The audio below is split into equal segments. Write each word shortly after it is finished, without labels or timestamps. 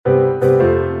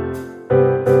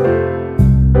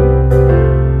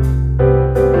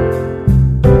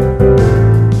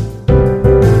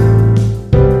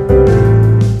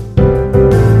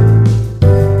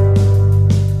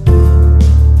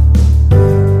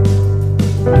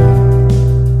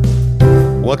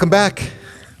welcome back.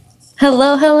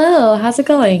 Hello, hello. How's it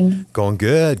going? Going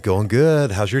good, going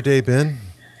good. How's your day been?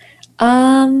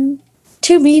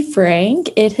 To be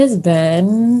frank, it has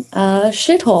been a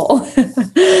shithole.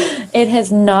 It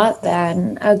has not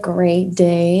been a great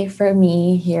day for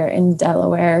me here in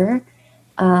Delaware.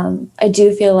 I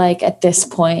do feel like at this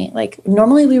point, like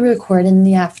normally we record in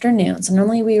the afternoon. So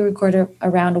normally we record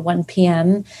around 1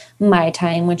 p.m. my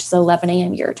time, which is 11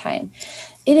 a.m. your time.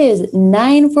 It is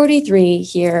 9:43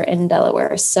 here in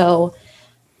Delaware. So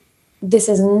this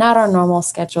is not our normal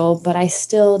schedule, but I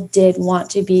still did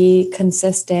want to be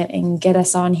consistent and get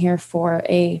us on here for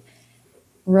a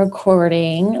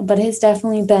recording. But it's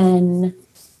definitely been,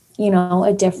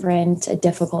 a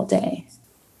difficult day.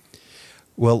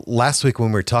 Well, last week when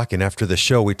we were talking after the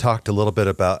show, we talked a little bit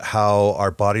about how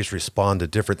our bodies respond to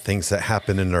different things that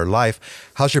happen in our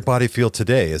life. How's your body feel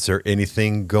today? Is there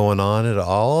anything going on at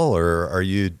all, or are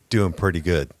you doing pretty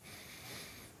good?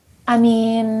 I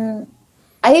mean,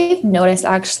 I've noticed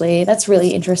actually, that's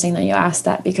really interesting that you asked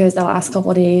that, because the last couple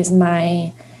of days,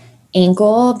 my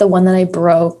ankle, the one that I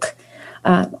broke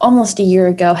almost a year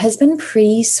ago, has been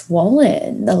pretty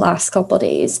swollen the last couple of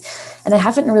days. And I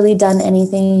haven't really done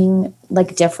anything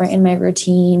like different in my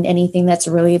routine, anything that's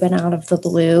really been out of the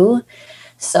blue.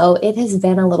 So it has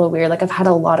been a little weird. Like I've had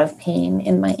a lot of pain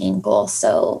in my ankle.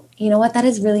 So you know what? That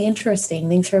is really interesting.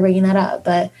 Thanks for bringing that up.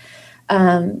 But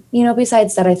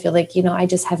besides that, I feel like, I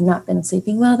just have not been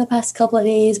sleeping well the past couple of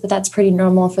days, but that's pretty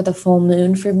normal for the full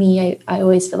moon for me. I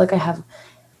always feel like I have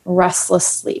restless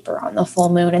sleep around the full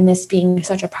moon, and this being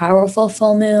such a powerful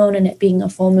full moon and it being a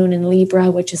full moon in Libra,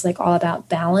 which is like all about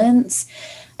balance,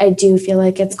 I do feel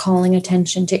like it's calling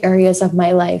attention to areas of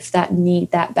my life that need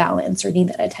that balance or need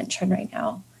that attention right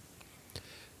now.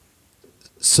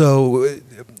 So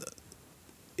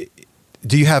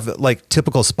do you have like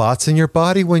typical spots in your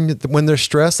body when they're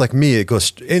stressed? Like me, it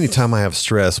goes anytime I have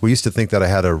stress. We used to think that I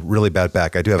had a really bad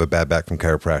back. I do have a bad back from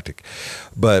chiropractic,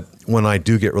 but when I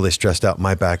do get really stressed out,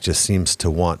 my back just seems to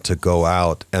want to go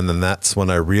out. And then that's when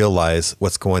I realize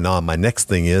what's going on. My next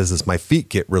thing is my feet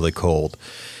get really cold.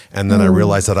 And then I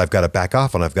realize that I've got to back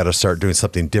off and I've got to start doing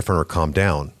something different or calm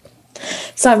down.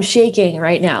 So I'm shaking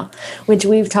right now, which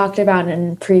we've talked about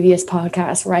in previous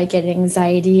podcasts, where I get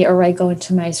anxiety or I go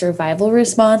into my survival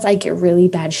response. I get really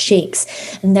bad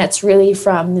shakes. And that's really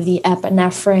from the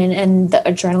epinephrine and the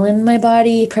adrenaline in my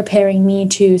body preparing me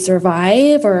to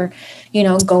survive or,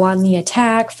 go on the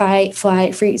attack, fight,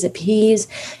 flight, freeze, appease.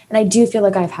 And I do feel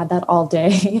like I've had that all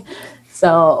day.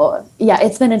 So yeah,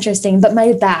 it's been interesting. But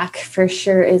my back for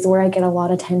sure is where I get a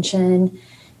lot of tension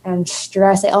and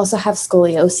stress. I also have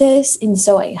scoliosis, and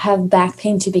so I have back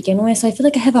pain to begin with. So I feel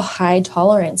like I have a high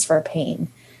tolerance for pain,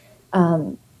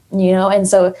 and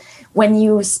so when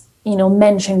you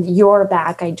mentioned your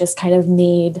back, I just kind of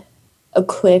made a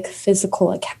quick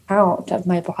physical account of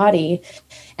my body,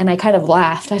 and I kind of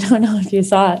laughed. I don't know if you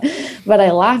saw it, but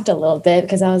I laughed a little bit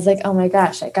because I was like, oh my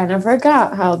gosh, I kind of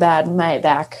forgot how bad my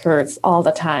back hurts all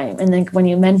the time. And then when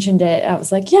you mentioned it, I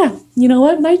was like, yeah, you know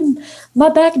what? My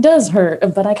back does hurt,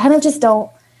 but I kind of just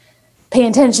don't pay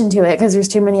attention to it because there's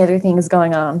too many other things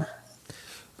going on.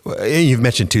 You've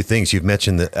mentioned two things. You've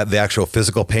mentioned the actual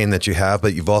physical pain that you have,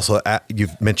 but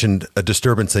you've mentioned a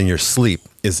disturbance in your sleep.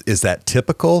 Is that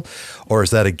typical, or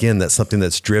is that again that's something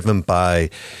that's driven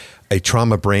by a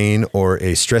trauma brain or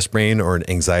a stress brain or an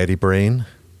anxiety brain?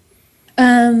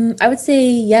 I would say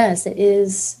yes, it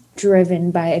is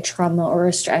driven by a trauma or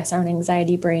a stress or an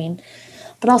anxiety brain,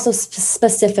 but also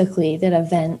specifically that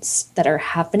events that are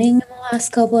happening in the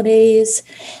last couple of days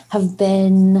they've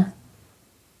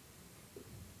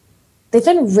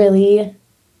been really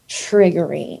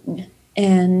triggering,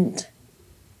 and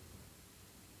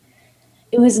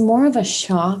it was more of a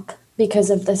shock because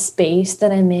of the space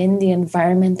that I'm in, the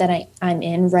environment that I'm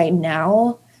in right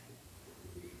now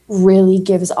really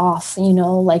gives off,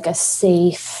 like a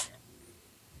safe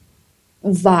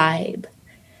vibe.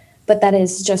 But that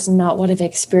is just not what I've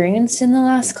experienced in the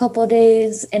last couple of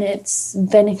days, and it's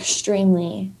been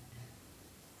extremely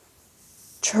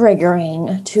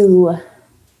triggering to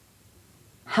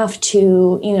have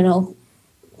to,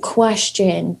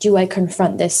 question, do I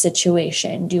confront this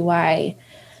situation? Do I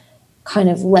kind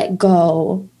of let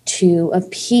go to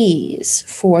appease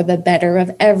for the better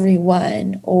of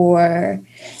everyone? Or,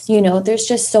 there's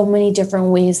just so many different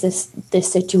ways this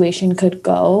situation could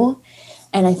go.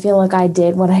 And I feel like I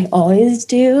did what I always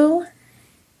do,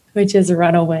 which is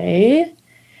run away.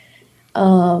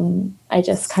 I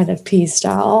just kind of peaced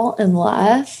out and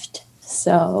left.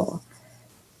 So,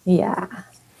 yeah.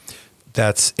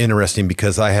 That's interesting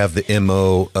because I have the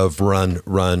MO of run.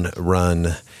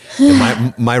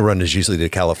 And my run is usually to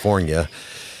California.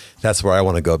 That's where I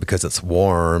want to go because it's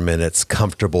warm and it's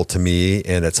comfortable to me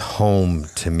and it's home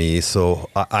to me. So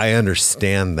I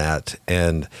understand that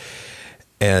and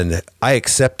I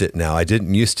accept it now. I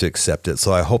didn't used to accept it.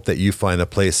 So I hope that you find a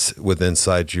place within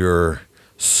inside your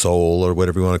soul or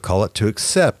whatever you want to call it to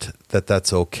accept that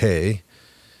that's okay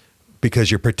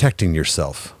because you're protecting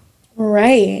yourself.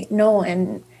 Right. No,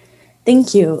 and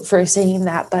thank you for saying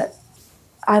that. But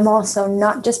I'm also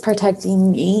not just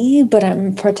protecting me, but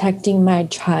I'm protecting my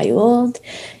child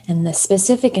and the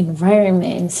specific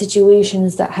environment and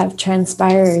situations that have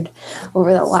transpired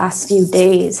over the last few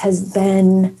days has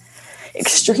been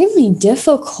extremely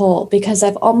difficult because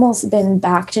I've almost been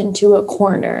backed into a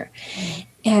corner.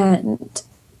 And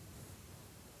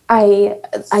I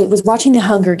was watching the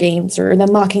Hunger Games or the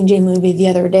Mockingjay movie the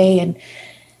other day, and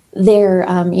they're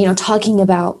talking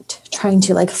about trying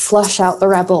to like flush out the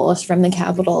rebels from the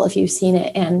Capitol, if you've seen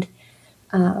it. And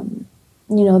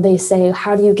they say,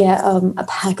 how do you get a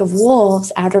pack of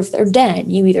wolves out of their den?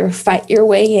 You either fight your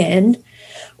way in,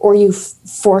 or you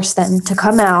force them to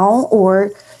come out,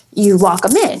 or you lock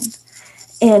them in.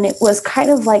 And it was kind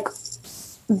of like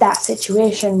that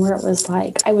situation where it was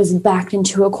like I was backed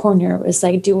into a corner. It was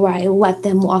like, do I let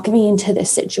them lock me into this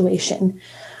situation,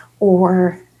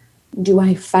 or do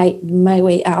I fight my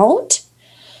way out?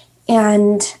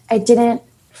 And I didn't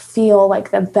feel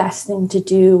like the best thing to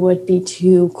do would be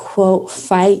to, quote,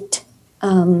 fight.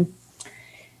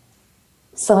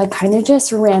 So I kind of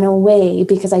just ran away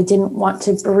because I didn't want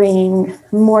to bring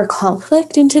more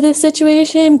conflict into this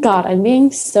situation. God, I'm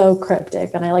being so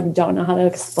cryptic and I don't know how to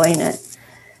explain it.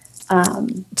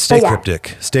 Stay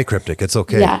cryptic. Stay cryptic. It's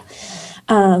okay.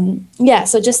 Yeah.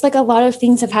 So just like a lot of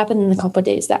things have happened in a couple of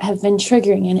days that have been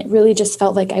triggering, and it really just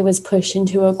felt like I was pushed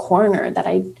into a corner that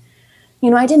I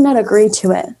did not agree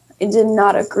to it. I did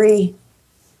not agree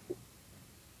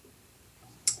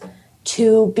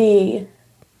to be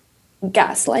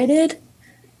gaslighted.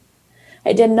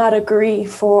 I did not agree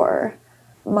for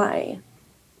my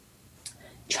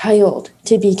child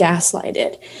to be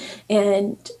gaslighted.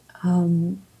 And,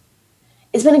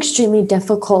 it's been extremely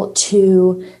difficult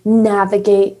to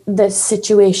navigate this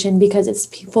situation because it's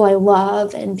people I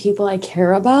love and people I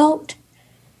care about.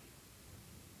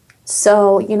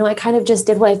 So, I kind of just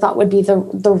did what I thought would be the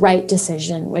right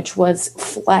decision, which was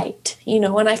flight.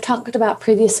 And I've talked about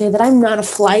previously that I'm not a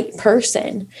flight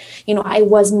person. I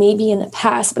was maybe in the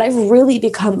past, but I've really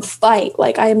become fight.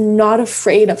 Like, I am not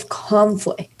afraid of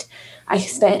conflict. I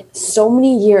spent so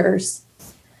many years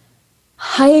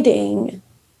hiding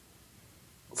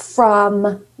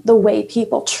from the way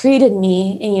people treated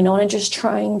me, and just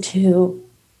trying to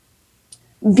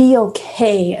be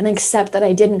okay and accept that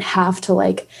I didn't have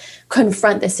to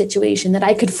confront the situation, that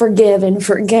I could forgive and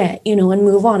forget, and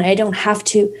move on. I don't have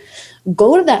to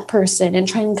go to that person and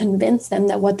try and convince them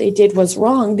that what they did was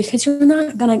wrong, because you're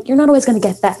not always going to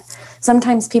get that.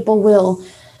 Sometimes people will,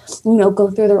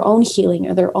 go through their own healing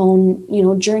or their own,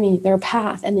 journey, their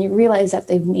path, and they realize that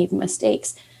they've made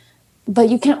mistakes. But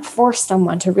you can't force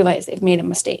someone to realize they've made a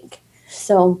mistake.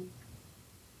 So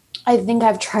I think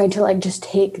I've tried to just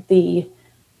take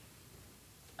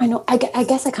I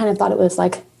guess I kind of thought it was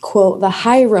quote, the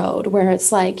high road, where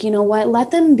it's what, let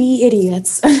them be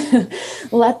idiots.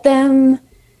 Let them,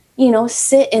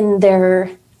 sit in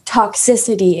their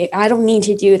toxicity. I don't need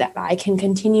to do that. I can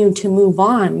continue to move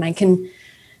on. I can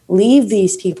leave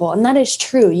these people. And that is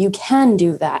true. You can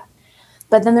do that.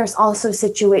 But then there's also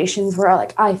situations where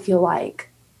I feel like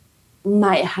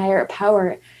my higher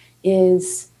power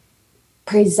is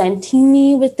presenting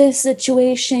me with this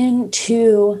situation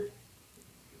to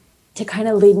kind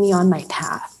of lead me on my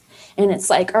path. And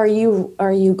it's are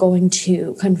you going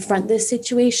to confront this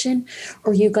situation,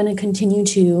 or are you going to continue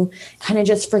to kind of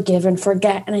just forgive and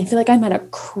forget? And I feel like I'm at a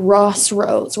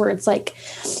crossroads where it's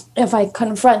if I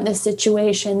confront this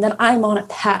situation, then I'm on a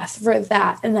path for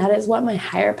that. And that is what my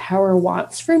higher power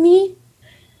wants for me.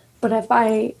 But if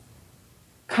I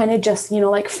kind of just,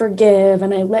 forgive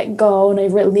and I let go and I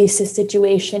release the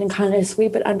situation and kind of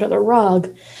sweep it under the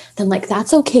rug, then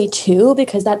that's okay too,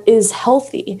 because that is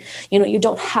healthy. You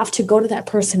don't have to go to that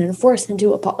person and force them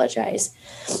to apologize.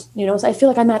 So I feel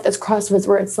like I'm at this crossroads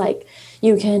where it's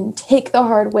you can take the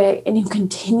hard way and you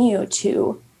continue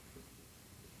to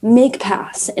make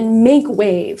paths and make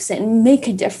waves and make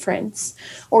a difference,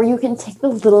 or you can take the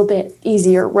little bit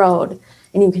easier road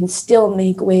and you can still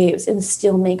make waves and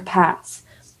still make paths,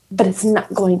 but it's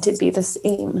not going to be the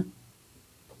same.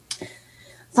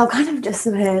 So I've kind of just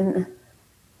been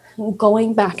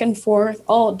going back and forth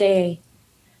all day.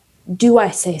 Do I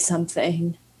say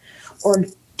something, or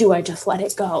do I just let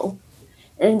it go?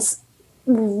 And it's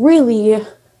really,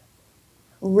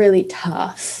 really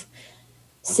tough.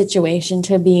 situation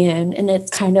to be in. And it's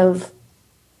kind of,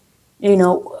 you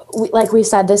know, like we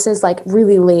said, this is like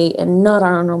really late and not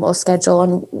on our normal schedule.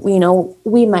 And, you know,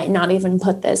 we might not even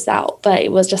put this out, but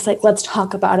it was just like, let's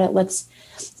talk about it. Let's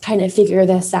kind of figure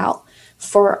this out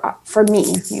for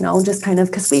me, you know, just kind of,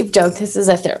 because we've joked this is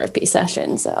a therapy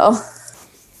session. So.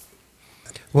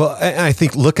 Well, I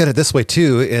think look at it this way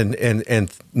too.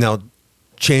 And now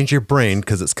change your brain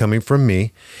because it's coming from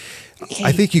me. Okay.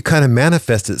 I think you kind of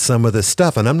manifested some of this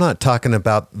stuff, and I'm not talking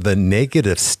about the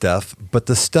negative stuff, but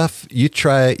the stuff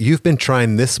you've been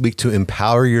trying this week to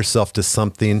empower yourself to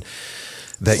something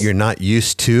that you're not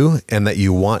used to and that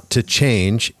you want to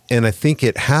change. And I think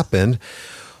it happened,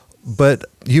 but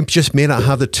you just may not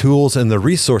have the tools and the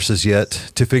resources yet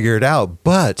to figure it out,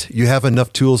 but you have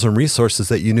enough tools and resources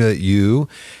that you knew that you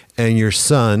and your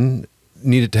son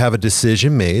needed to have a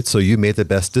decision made. So you made the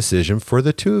best decision for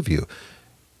the two of you.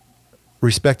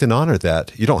 Respect and honor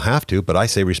that. You don't have to, but I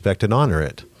say respect and honor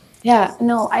it. Yeah,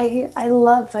 no, I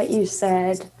love that you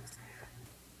said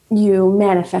you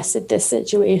manifested this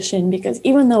situation, because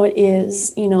even though it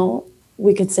is, you know,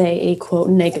 we could say a quote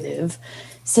negative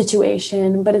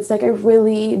situation, but it's like I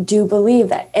really do believe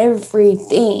that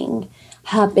everything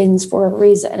happens for a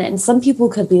reason. And some people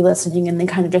could be listening and they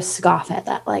kind of just scoff at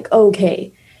that, like,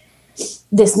 okay,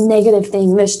 this negative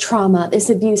thing, this trauma, this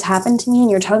abuse happened to me and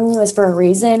you're telling me it was for a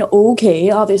reason. Okay,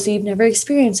 obviously you've never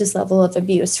experienced this level of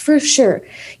abuse for sure.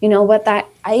 You know what, that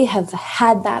I have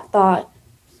had that thought,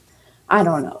 I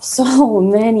don't know, so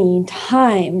many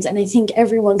times. And I think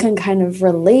everyone can kind of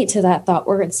relate to that thought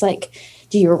where it's like,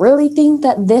 do you really think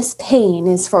that this pain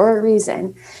is for a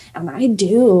reason? And I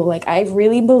do. Like, I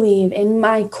really believe in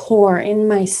my core, in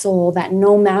my soul, that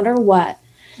no matter what,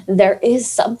 there is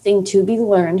something to be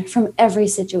learned from every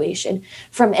situation,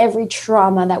 from every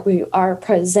trauma that we are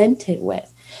presented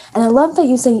with. And I love that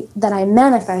you say that I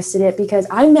manifested it, because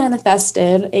I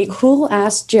manifested a cool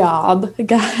ass job,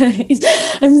 guys.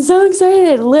 I'm so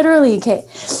excited. Literally, okay.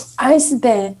 I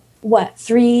spent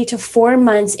 3 to 4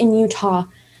 months in Utah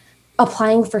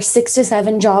applying for 6 to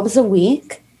 7 jobs a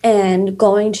week and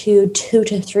going to 2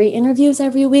 to 3 interviews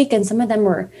every week. And some of them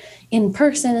were in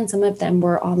person and some of them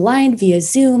were online via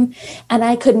Zoom. And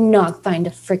I could not find a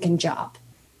freaking job.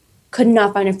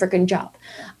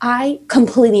 I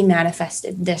completely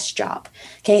manifested this job.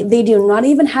 Okay. They do not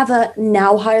even have a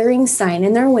now hiring sign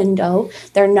in their window.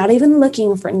 They're not even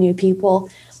looking for new people,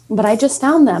 but I just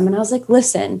found them. And I was like,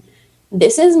 listen,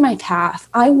 this is my path.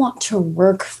 I want to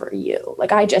work for you.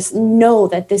 Like, I just know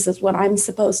that this is what I'm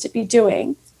supposed to be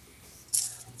doing.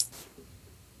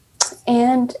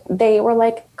 And they were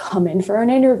like, come in for an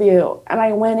interview. And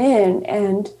I went in,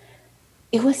 and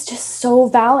it was just so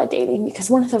validating, because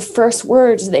one of the first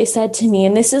words they said to me,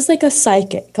 and this is like a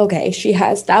psychic, okay, she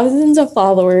has thousands of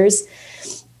followers,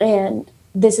 and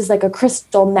this is like a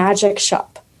crystal magic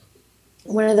shop.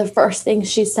 One of the first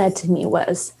things she said to me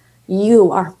was,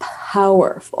 you are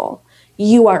powerful.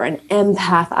 You are an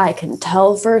empath. I can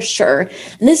tell for sure.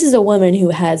 And this is a woman who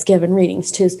has given readings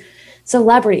to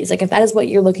celebrities. Like, if that is what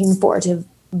you're looking for to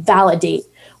validate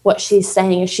what she's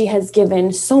saying, she has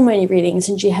given so many readings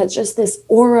and she has just this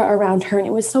aura around her. And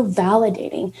it was so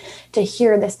validating to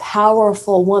hear this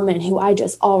powerful woman who I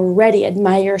just already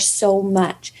admire so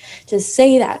much to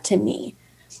say that to me,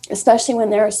 especially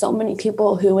when there are so many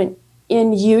people who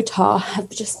in Utah have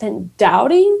just been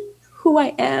doubting who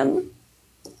I am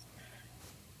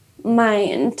my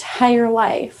entire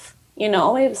life. You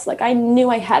know, it was like I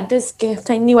knew I had this gift.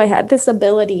 I knew I had this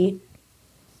ability.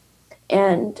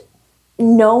 And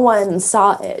no one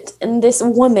saw it. And this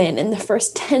woman, in the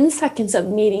first 10 seconds of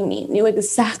meeting me, knew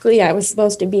exactly I was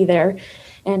supposed to be there.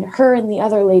 And her and the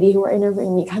other lady who were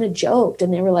interviewing me kind of joked.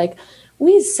 And they were like,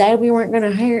 we said we weren't going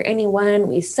to hire anyone.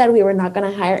 We said we were not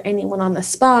going to hire anyone on the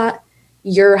spot.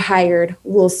 You're hired.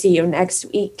 We'll see you next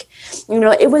week. You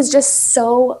know, it was just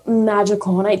so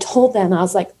magical. And I told them, I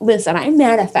was like, listen, I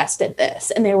manifested this.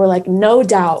 And they were like, no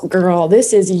doubt, girl,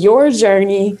 this is your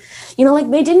journey. You know, like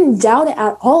they didn't doubt it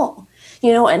at all.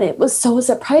 You know, and it was so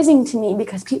surprising to me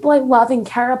because people I love and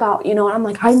care about, you know, and I'm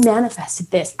like, I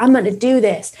manifested this. I'm going to do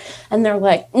this. And they're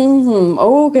like,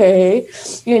 okay.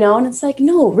 You know, and it's like,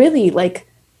 no, really, like,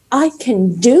 I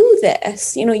can do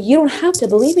this. You know, you don't have to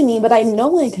believe in me, but I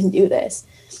know I can do this.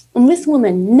 And this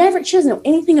woman she doesn't know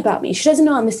anything about me. She doesn't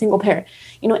know I'm a single parent,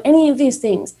 you know, any of these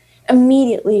things.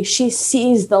 Immediately, she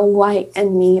sees the light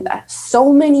in me that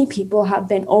so many people have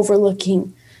been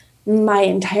overlooking my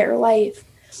entire life.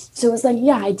 So it was like,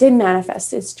 yeah, I did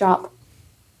manifest this job.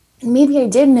 And maybe I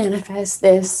did manifest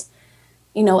this,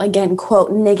 you know, again,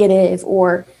 quote, negative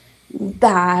or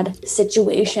bad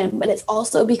situation. But it's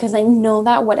also because I know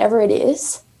that whatever it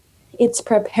is it's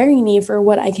preparing me for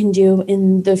what I can do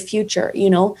in the future, you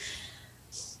know?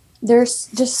 There's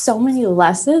just so many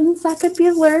lessons that could be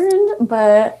learned,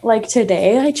 but like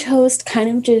today I chose to kind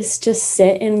of just to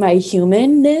sit in my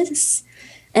humanness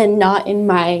and not in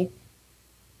my,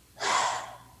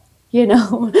 you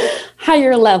know,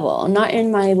 higher level, not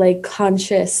in my like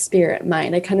conscious spirit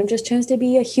mind. I kind of just chose to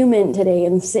be a human today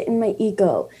and sit in my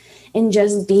ego and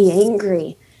just be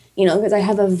angry, you know, because I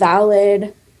have a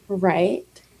valid right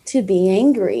to be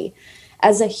angry.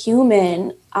 As a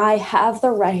human, I have the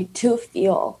right to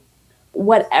feel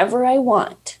whatever I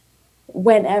want,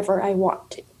 whenever I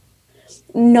want to.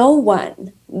 No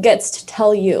one gets to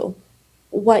tell you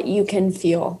what you can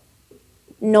feel.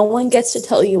 No one gets to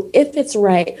tell you if it's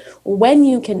right, when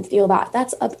you can feel that.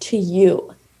 That's up to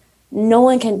you. No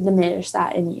one can diminish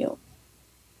that in you.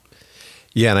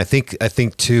 Yeah, and I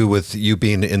think too, with you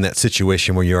being in that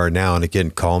situation where you are now, and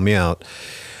again, call me out,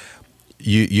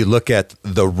 you look at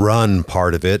the run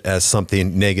part of it as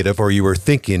something negative, or you were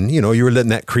thinking, you know, you were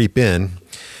letting that creep in,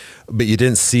 but you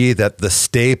didn't see that the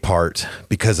stay part,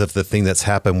 because of the thing that's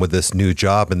happened with this new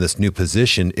job and this new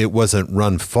position, it wasn't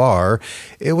run far.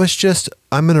 It was just,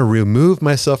 I'm going to remove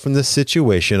myself from this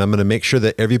situation. I'm going to make sure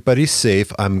that everybody's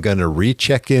safe. I'm going to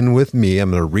recheck in with me.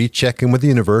 I'm going to recheck in with the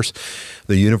universe.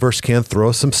 The universe can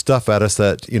throw some stuff at us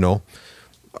that, you know,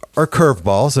 are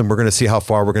curveballs, and we're going to see how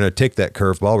far we're going to take that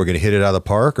curveball. We're going to hit it out of the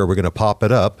park, or we're going to pop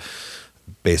it up.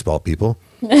 Baseball people.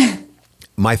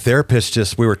 My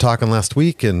therapist we were talking last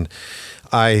week, and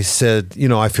I said, you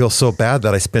know, I feel so bad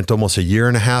that I spent almost a year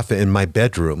and a half in my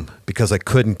bedroom because I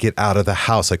couldn't get out of the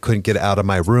house. I couldn't get out of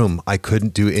my room. I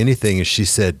couldn't do anything. And she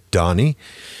said, Donnie,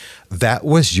 that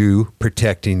was you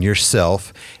protecting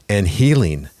yourself and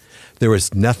healing. There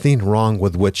was nothing wrong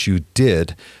with what you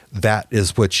did. That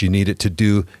is what you needed to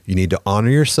do. You need to honor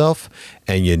yourself,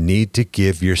 and you need to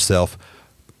give yourself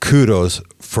kudos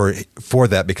for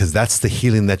that, because that's the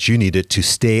healing that you needed to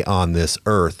stay on this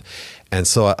earth. And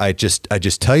so I just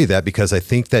tell you that because I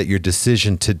think that your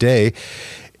decision today,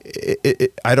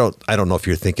 I don't know if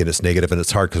you're thinking it's negative, and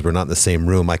it's hard because we're not in the same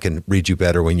room. I can read you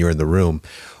better when you're in the room,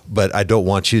 but I don't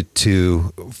want you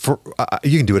to,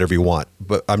 you can do whatever you want,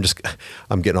 but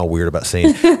I'm getting all weird about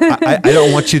saying, I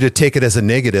don't want you to take it as a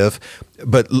negative,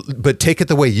 but take it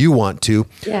the way you want to.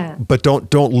 Yeah. But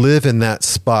don't live in that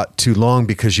spot too long,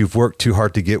 because you've worked too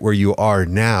hard to get where you are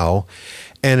now.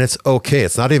 And it's okay.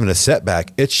 It's not even a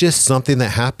setback. It's just something that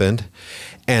happened,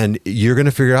 and you're going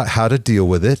to figure out how to deal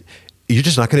with it. You're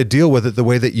just not going to deal with it the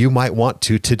way that you might want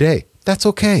to today. That's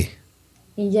okay.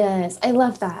 Yes, I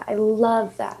love that. I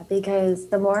love that, because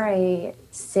the more I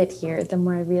sit here, the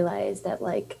more I realize that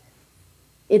like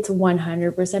it's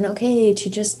 100% okay to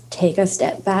just take a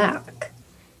step back,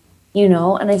 you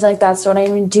know? And I feel like that's what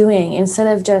I'm doing, instead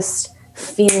of just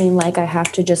feeling like I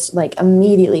have to just like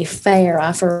immediately fire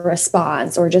off a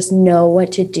response or just know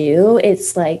what to do.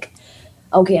 It's like,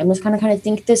 okay, I'm just kind of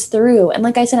think this through. And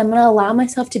like I said, I'm going to allow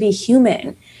myself to be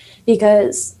human,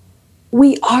 because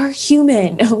we are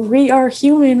human. We are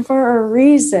human for a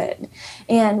reason.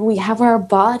 And we have our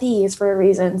bodies for a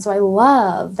reason. So I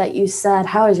love that you said,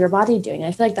 how is your body doing?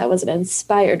 I feel like that was an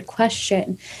inspired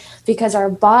question, because our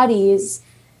bodies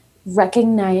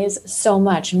recognize so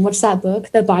much. And what's that book?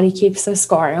 The Body Keeps the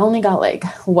Score. I only got like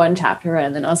one chapter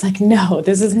in, and I was like, no,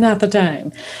 this is not the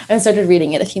time. I started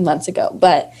reading it a few months ago,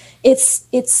 but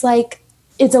it's like,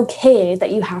 it's okay that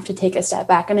you have to take a step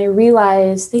back. And I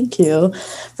realize, thank you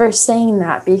for saying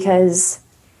that, because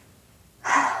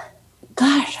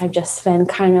gosh, I've just been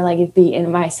kind of like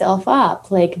beating myself up.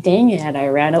 Like, dang it, I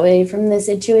ran away from the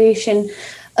situation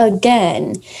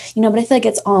again, you know, but I feel like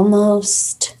it's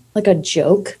almost like a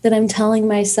joke that I'm telling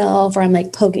myself, or I'm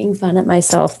like poking fun at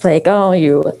myself, like, oh,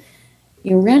 you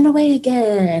ran away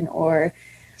again. Or,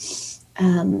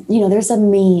 you know, there's a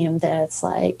meme that's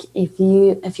like, if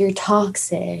you're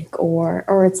toxic,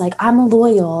 or it's like, I'm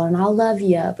loyal and I'll love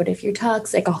you, but if you're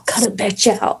toxic, I'll cut a bitch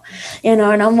out, you know.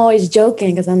 And I'm always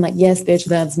joking, because I'm like, yes, bitch,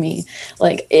 that's me.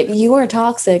 Like, if you are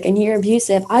toxic and you're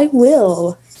abusive, I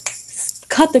will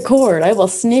cut the cord. I will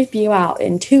snip you out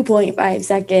in 2.5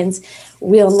 seconds.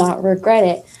 Will not regret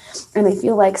it. And I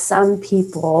feel like some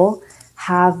people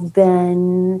have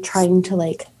been trying to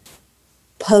like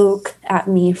poke at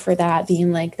me for that,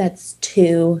 being like, that's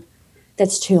too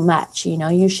much, you know,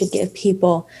 you should give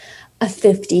people a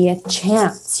 50th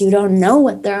chance. You don't know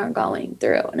what they're going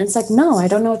through. And it's like, no, I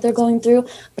don't know what they're going through,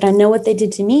 but I know what they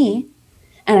did to me.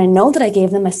 And I know that I gave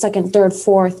them a second, third,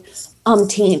 fourth,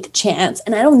 umpteenth chance,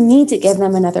 and I don't need to give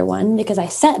them another one, because I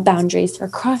set boundaries for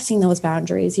crossing those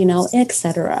boundaries, you know,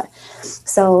 etc.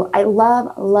 So I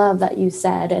love that you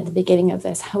said at the beginning of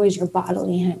this, how is your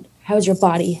bodily how's your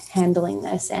body handling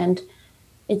this? And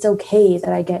it's okay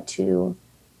that I get to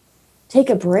take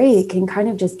a break and kind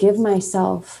of just give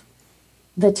myself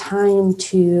the time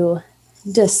to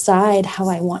decide how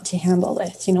I want to handle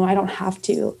this. You know, I don't have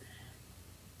to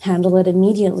handle it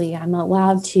immediately. I'm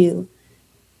allowed to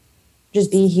just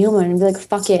be human and be like,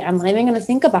 fuck it, I'm not even going to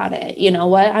think about it. You know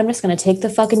what? I'm just going to take the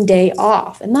fucking day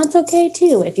off. And that's okay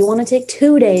too. If you want to take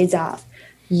 2 days off,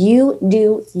 you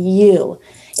do you.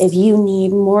 If you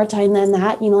need more time than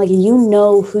that, you know, like, you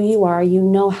know who you are, you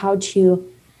know how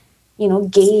to, you know,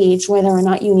 gauge whether or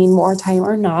not you need more time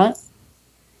or not.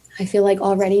 I feel like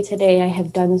already today I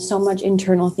have done so much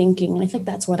internal thinking, and I think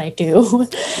that's what I do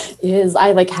is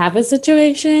I like have a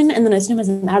situation, and then as soon as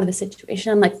I'm out of the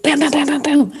situation, I'm like, bam, bam, bam, bam,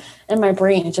 bam. And my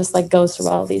brain just like goes through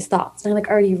all these thoughts. And I like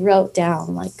already wrote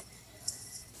down, like,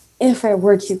 if I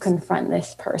were to confront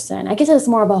this person, I guess it's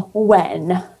more about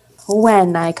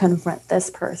when I confront this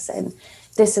person,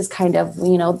 this is kind of,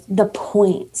 you know, the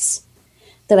points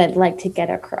that I'd like to get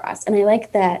across. And I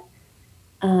like that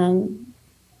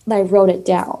I wrote it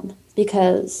down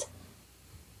because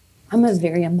I'm a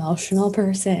very emotional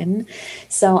person.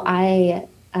 So I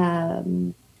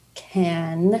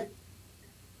can,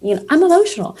 you know, I'm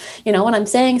emotional. You know, when I'm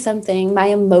saying something, my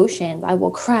emotions, I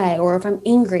will cry, or if I'm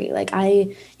angry, like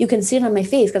you can see it on my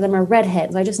face because I'm a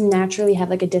redhead. So I just naturally have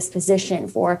like a disposition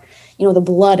for, you know, the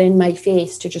blood in my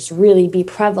face to just really be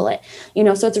prevalent, you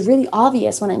know, so it's really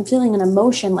obvious when I'm feeling an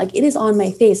emotion, like it is on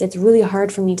my face. It's really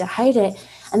hard for me to hide it.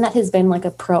 And that has been like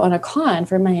a pro and a con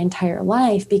for my entire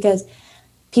life because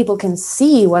people can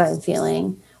see what I'm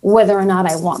feeling, whether or not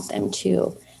I want them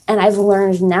to. And I've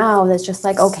learned now that's just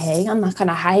like, okay, I'm not going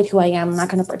to hide who I am. I'm not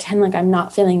going to pretend like I'm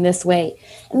not feeling this way.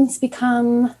 And it's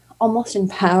become almost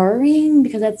empowering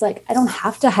because it's like, I don't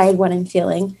have to hide what I'm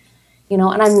feeling, you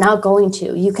know, and I'm not going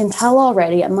to. You can tell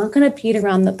already, I'm not going to beat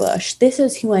around the bush. This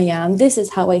is who I am. This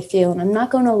is how I feel. And I'm not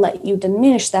going to let you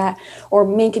diminish that or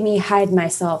make me hide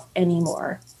myself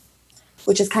anymore,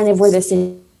 which is kind of where this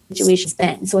situation's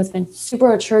been. So it's been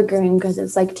super triggering because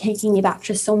it's like taking me back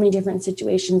to so many different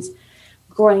situations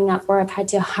growing up where I've had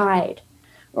to hide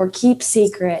or keep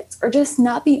secrets or just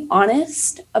not be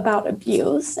honest about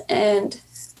abuse. And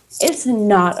it's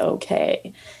not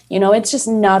okay. You know, it's just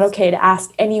not okay to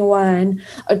ask anyone,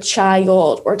 a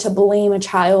child, or to blame a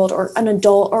child or an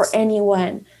adult or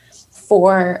anyone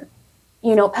for,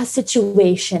 you know, a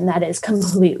situation that is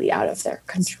completely out of their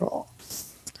control.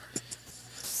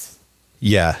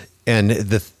 Yeah.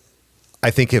 And I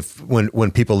think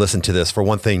when people listen to this, for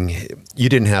one thing, you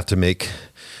didn't have to make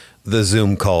the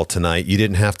Zoom call tonight. You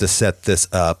didn't have to set this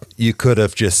up. You could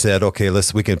have just said, okay,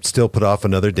 we can still put off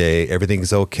another day.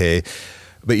 Everything's okay.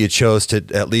 But you chose to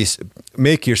at least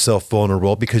make yourself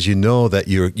vulnerable because you know that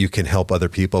you can help other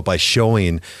people by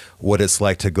showing what it's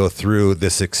like to go through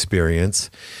this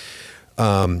experience.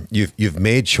 You've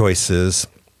made choices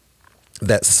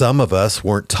that some of us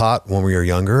weren't taught when we were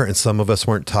younger and some of us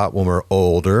weren't taught when we were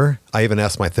older. I even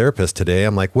asked my therapist today,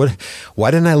 I'm like,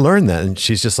 why didn't I learn that? And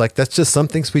she's just like, that's just some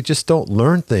things we just don't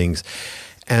learn things.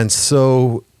 And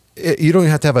so you don't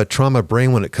have to have a trauma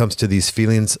brain when it comes to these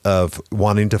feelings of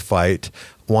wanting to fight,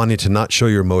 wanting to not show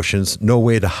your emotions, no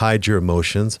way to hide your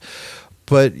emotions.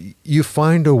 But you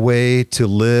find a way to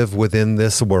live within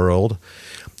this world.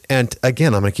 And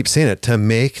again, I'm going to keep saying it, to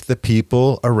make the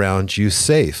people around you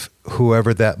safe,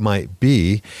 whoever that might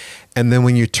be. And then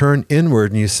when you turn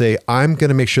inward and you say, I'm going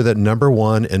to make sure that number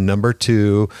 1 and number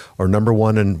 2 or number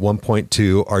 1 and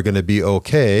 1.2 are going to be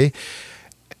okay.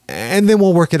 And then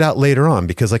we'll work it out later on,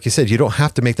 because like you said, you don't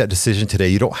have to make that decision today.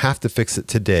 You don't have to fix it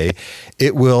today.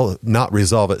 It will not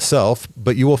resolve itself,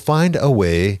 but you will find a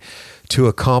way to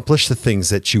accomplish the things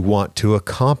that you want to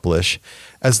accomplish,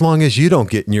 as long as you don't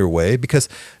get in your way, because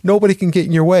nobody can get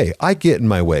in your way. I get in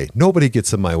my way. Nobody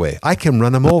gets in my way. I can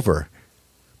run them over.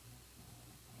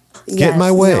 Get in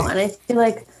my way. No, and I feel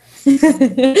like,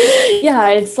 yeah,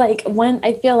 it's like when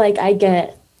I feel like I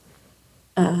get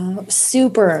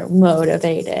super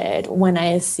motivated when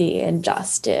I see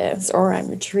injustice or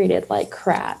I'm treated like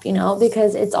crap, you know,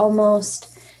 because it's almost,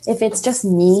 if it's just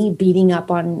me beating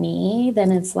up on me,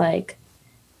 then it's like,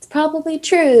 it's probably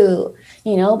true,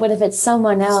 you know, but if it's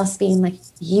someone else being like,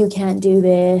 you can't do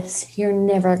this, you're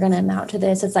never going to amount to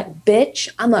this, it's like, bitch,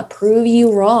 I'm going to prove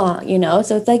you wrong, you know?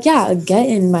 So it's like, yeah, get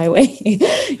in my way,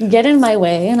 get in my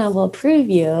way and I will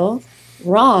prove you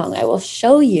wrong. I will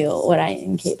show you what I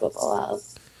am capable of.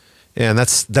 And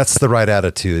that's the right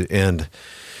attitude. And,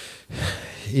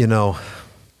 you know,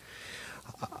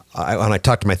 when I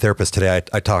talked to my therapist today,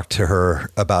 I talked to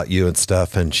her about you and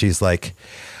stuff. And she's like,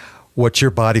 what's your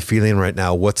body feeling right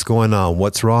now? What's going on?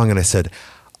 What's wrong? And I said,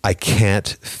 I can't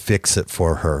fix it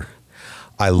for her.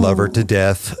 I love her to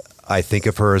death. I think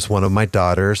of her as one of my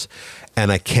daughters,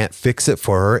 and I can't fix it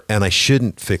for her, and I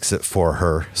shouldn't fix it for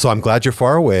her. So I'm glad you're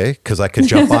far away, because I could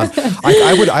jump on.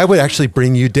 I would actually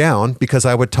bring you down, because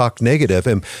I would talk negative,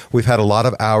 and we've had a lot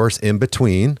of hours in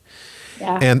between.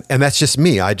 Yeah. And that's just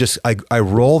me. I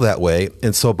roll that way.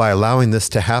 And so by allowing this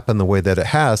to happen the way that it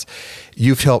has,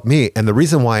 you've helped me. And the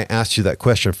reason why I asked you that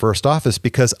question first off is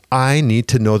because I need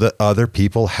to know that other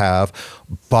people have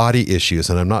body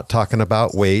issues. And I'm not talking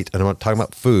about weight, and I'm not talking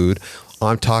about food.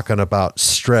 I'm talking about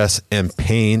stress and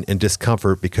pain and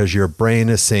discomfort, because your brain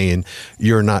is saying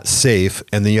you're not safe.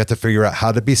 And then you have to figure out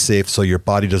how to be safe so your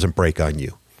body doesn't break on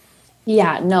you.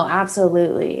 Yeah, no,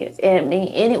 absolutely. And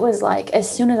it was like, as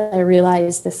soon as I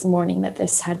realized this morning that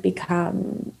this had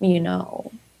become, it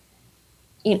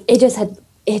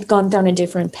had gone down a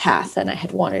different path than I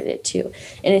had wanted it to.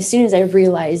 And as soon as I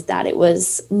realized that, it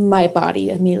was, my body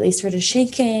immediately started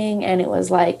shaking, and it was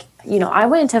like, I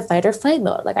went into fight or flight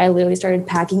mode. Like, I literally started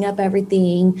packing up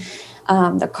everything.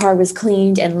 The car was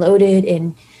cleaned and loaded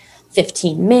in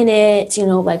 15 minutes,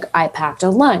 like I packed a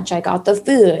lunch, I got the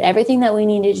food, everything that we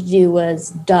needed to do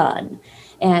was done.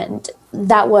 And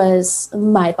that was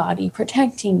my body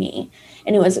protecting me.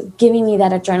 And it was giving me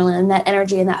that adrenaline and that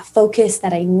energy and that focus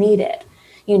that I needed,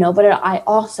 but I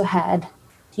also had,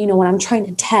 when I'm trying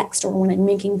to text or when I'm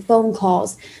making phone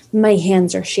calls, my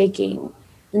hands are shaking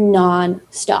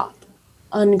non-stop,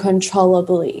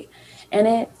 uncontrollably. And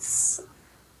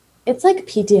it's like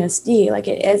PTSD. Like,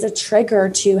 it is a trigger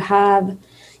to have,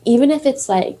 even if it's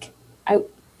like, I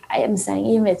am saying,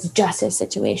 even if it's just a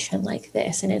situation like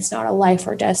this, and it's not a life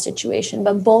or death situation,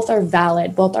 but both are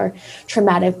valid, both are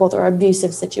traumatic, both are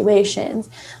abusive situations,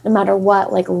 no matter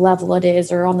what like level it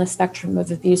is, or on the spectrum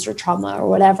of abuse or trauma or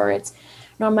whatever. It's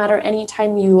no matter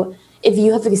anytime if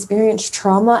you have experienced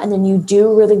trauma and then you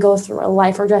do really go through a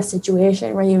life or death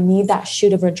situation where you need that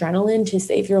shoot of adrenaline to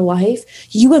save your life,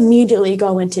 you immediately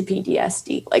go into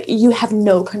PTSD. Like, you have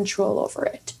no control over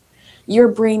it. Your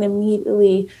brain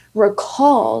immediately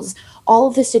recalls all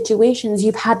of the situations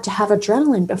you've had to have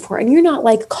adrenaline before. And you're not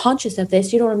like conscious of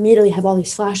this. You don't immediately have all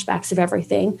these flashbacks of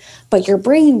everything, but your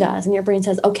brain does. And your brain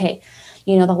says, okay,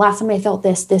 the last time I felt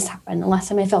this happened. The last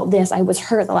time I felt this, I was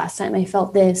hurt. The last time I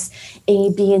felt this, A,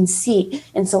 B, and C.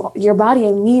 And so your body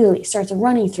immediately starts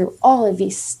running through all of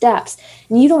these steps,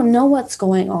 and you don't know what's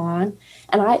going on.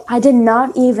 And I did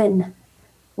not even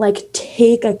like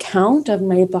take account of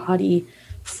my body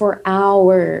for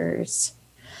hours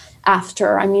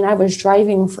after. I was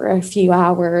driving for a few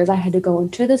hours. I had to go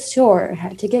into the store. I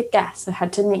had to get gas. I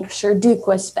had to make sure Duke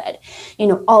was fed,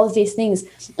 all of these things.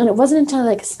 And it wasn't until I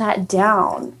like sat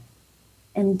down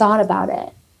and thought about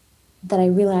it that I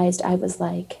realized I was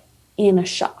like in a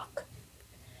shock,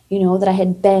 that I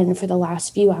had been for the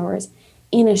last few hours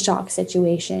in a shock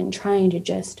situation, trying to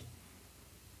just,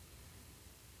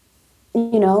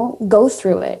 go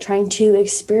through it, trying to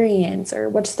experience, or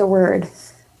what's the word?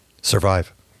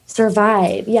 Survive.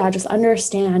 Yeah, just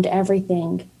understand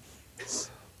everything.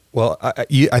 Well,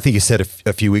 I think you said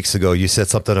a few weeks ago, you said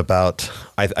something about,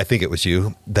 I think it was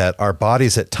you, that our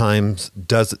bodies at times it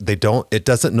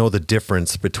doesn't know the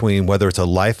difference between whether it's a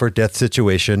life or death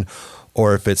situation,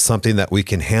 or if it's something that we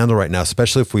can handle right now,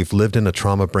 especially if we've lived in a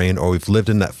trauma brain, or we've lived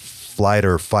in that flight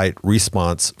or fight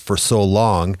response for so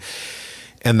long,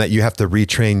 and that you have to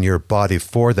retrain your body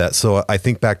for that. So I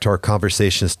think back to our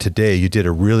conversations today, you did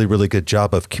a really, really good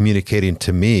job of communicating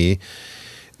to me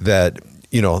that,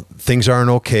 things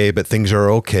aren't okay, but things are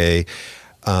okay.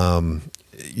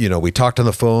 We talked on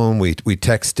the phone, we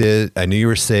texted, I knew you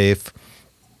were safe.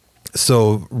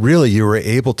 So really you were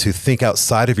able to think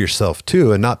outside of yourself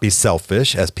too, and not be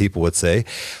selfish, as people would say,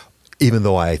 even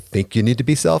though I think you need to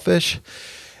be selfish.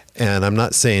 And I'm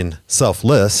not saying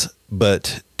selfless,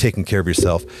 but taking care of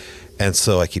yourself. And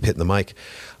so I keep hitting the mic.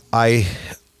 I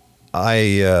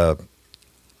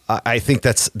think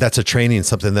that's a training,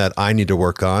 something that I need to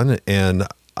work on. And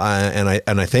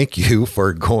I thank you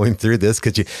for going through this,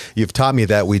 because you've taught me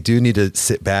that we do need to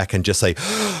sit back and just say,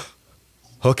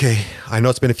 okay, I know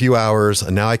it's been a few hours,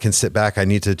 and now I can sit back. I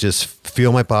need to just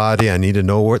feel my body. I need to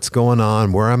know what's going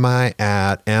on. Where am I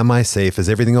at? Am I safe? Is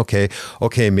everything okay?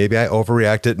 Okay, maybe I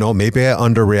overreacted. No, maybe I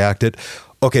underreacted.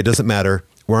 Okay, it doesn't matter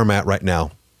where I'm at right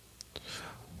now.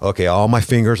 Okay, all my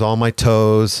fingers, all my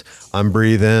toes, I'm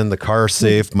breathing, the car's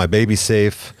safe, my baby's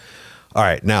safe. All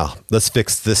right, now let's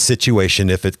fix this situation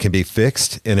if it can be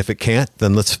fixed. And if it can't,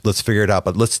 then let's figure it out.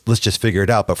 But let's just figure it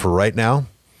out. But for right now,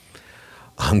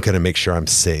 I'm going to make sure I'm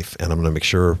safe, and I'm going to make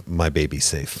sure my baby's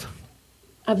safe.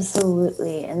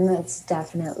 Absolutely. And that's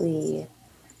definitely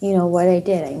what I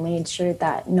did. I made sure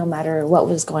that no matter what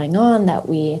was going on, that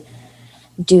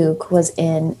Duke was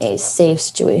in a safe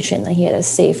situation, that he had a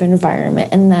safe environment,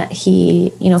 and that he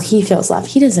feels loved.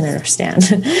 He doesn't understand.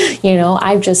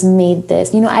 I've just made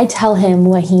this, I tell him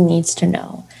what he needs to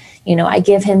know. I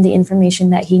give him the information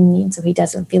that he needs so he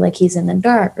doesn't feel like he's in the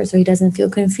dark, or so he doesn't feel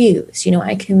confused.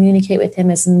 I communicate with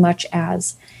him as much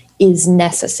as is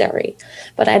necessary,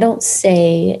 but I don't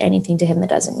say anything to him that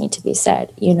doesn't need to be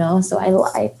said, So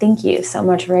I thank you so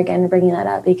much for, again, bringing that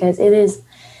up, because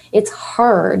it's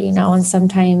hard, and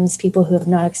sometimes people who have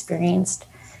not experienced,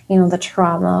 the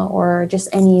trauma or just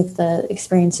any of the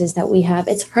experiences that we have,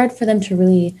 it's hard for them to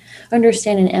really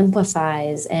understand and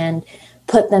empathize and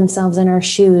put themselves in our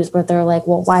shoes, where they're like,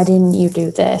 well, why didn't you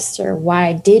do this? Or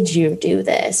why did you do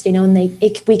this? And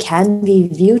we can be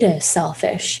viewed as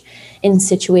selfish in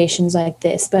situations like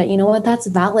this, but you know what? That's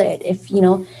valid.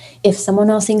 If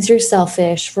someone else thinks you're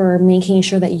selfish for making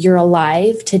sure that you're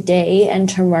alive today and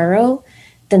tomorrow,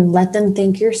 then let them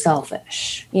think you're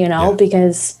selfish,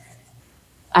 because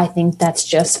I think that's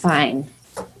just fine.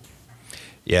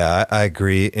 Yeah, I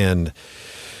agree. And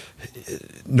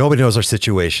nobody knows our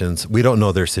situations. We don't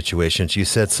know their situations. You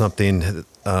said something,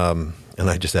 and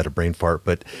I just had a brain fart,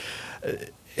 but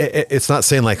it's not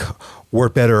saying like we're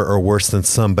better or worse than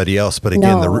somebody else. But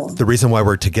again, No. the reason why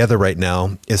we're together right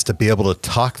now is to be able to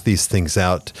talk these things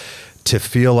out, to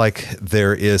feel like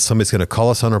there is somebody's going to call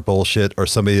us on our bullshit, or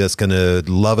somebody that's going to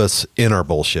love us in our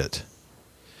bullshit.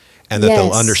 And that they'll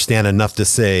Yes. understand enough to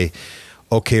say,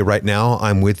 okay, right now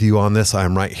I'm with you on this.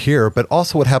 I'm right here. But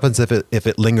also what happens if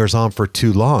it lingers on for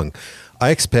too long?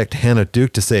 I expect Hannah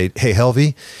Duke to say, hey,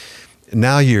 Helvie,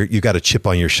 now you got a chip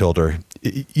on your shoulder.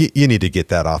 You need to get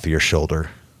that off of your shoulder,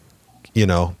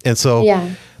 And so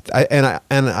Yeah.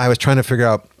 I was trying to figure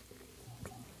out,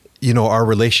 our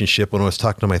relationship when I was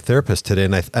talking to my therapist today.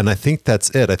 And I think that's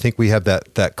it. I think we have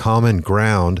that common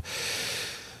ground,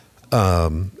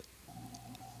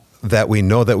 that we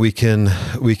know that we can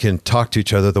talk to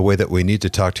each other the way that we need to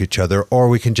talk to each other, or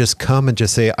we can just come and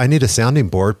just say, I need a sounding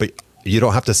board, but you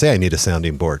don't have to say I need a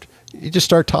sounding board. You just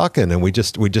start talking and we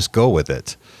just go with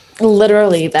it.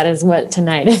 Literally, that is what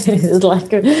tonight is like.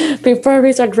 Before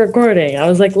we started recording, I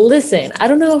was like, listen, I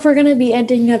don't know if we're going to be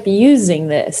ending up using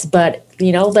this, but,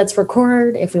 let's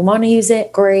record. If we want to use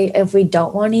it, great. If we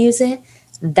don't want to use it,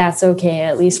 that's okay.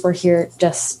 At least we're here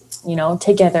just,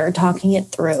 together, talking it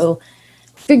through,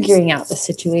 figuring out the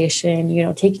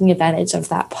situation, taking advantage of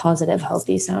that positive,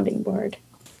 healthy sounding board.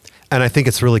 And I think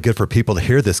it's really good for people to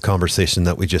hear this conversation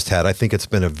that we just had. I think it's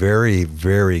been a very,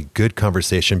 very good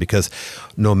conversation, because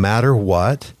no matter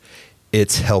what,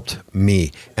 it's helped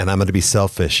me. And I'm going to be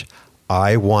selfish.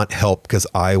 I want help because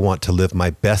I want to live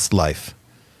my best life,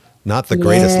 not the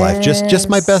greatest life, just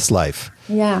my best life.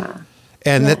 Yeah.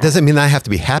 And that doesn't mean I have to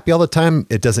be happy all the time.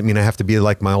 It doesn't mean I have to be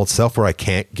like my old self where I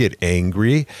can't get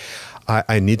angry.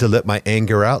 I need to let my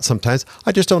anger out sometimes.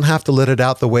 I just don't have to let it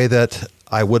out the way that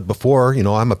I would before.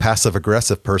 I'm a passive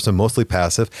aggressive person, mostly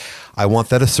passive. I want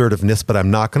that assertiveness, but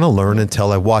I'm not going to learn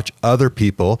until I watch other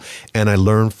people and I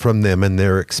learn from them and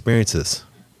their experiences.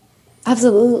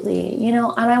 Absolutely. And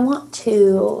I want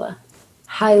to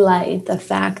highlight the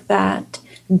fact that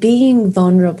being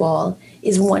vulnerable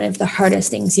is one of the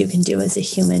hardest things you can do as a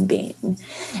human being.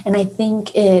 And I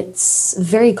think it's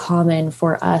very common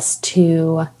for us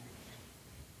to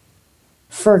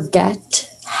forget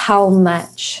how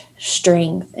much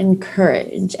strength and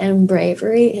courage and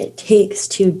bravery it takes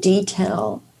to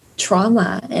detail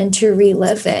trauma and to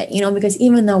relive it, because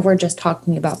even though we're just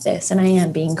talking about this and I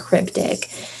am being cryptic,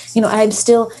 I'm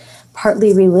still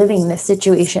partly reliving the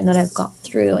situation that I've gone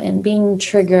through and being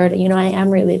triggered. I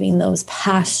am reliving those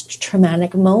past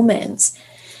traumatic moments,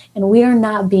 and we are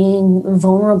not being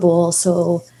vulnerable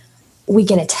so we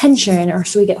get attention, or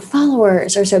so we get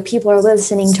followers, or so people are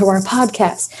listening to our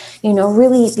podcast.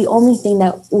 Really the only thing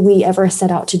that we ever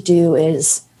set out to do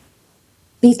is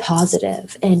be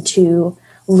positive and to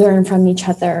learn from each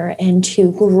other and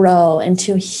to grow and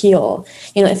to heal.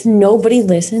 If nobody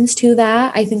listens to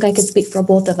that, I think I could speak for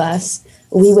both of us,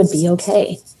 we would be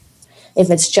okay. If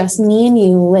it's just me and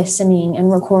you listening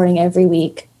and recording every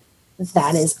week,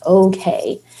 that is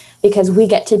okay, because we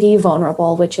get to be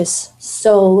vulnerable, which is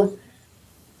so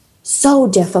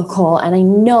difficult. And I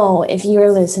know if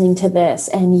you're listening to this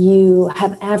and you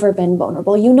have ever been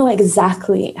vulnerable, you know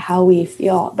exactly how we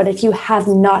feel. But if you have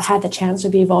not had the chance to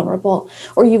be vulnerable,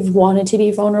 or you've wanted to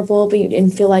be vulnerable, but you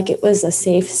didn't feel like it was a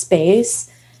safe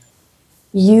space,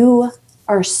 you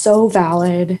are so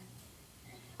valid.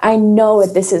 I know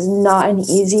that this is not an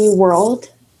easy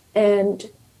world, and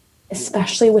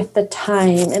especially with the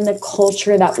time and the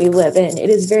culture that we live in. It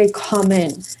is very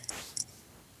common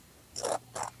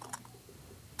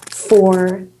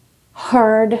for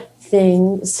hard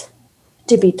things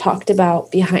to be talked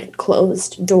about behind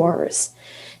closed doors.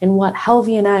 And what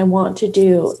Helvie and I want to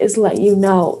do is let you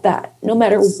know that no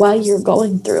matter what you're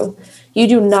going through, you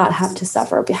do not have to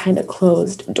suffer behind a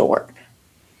closed door.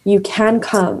 You can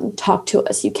come talk to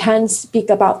us. You can speak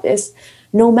about this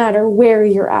no matter where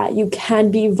you're at. You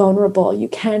can be vulnerable. You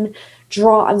can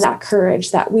draw on that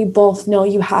courage that we both know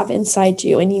you have inside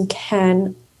you, and you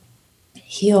can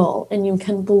heal and you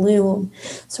can bloom.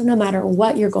 So no matter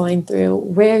what you're going through,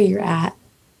 where you're at,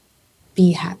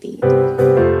 be happy.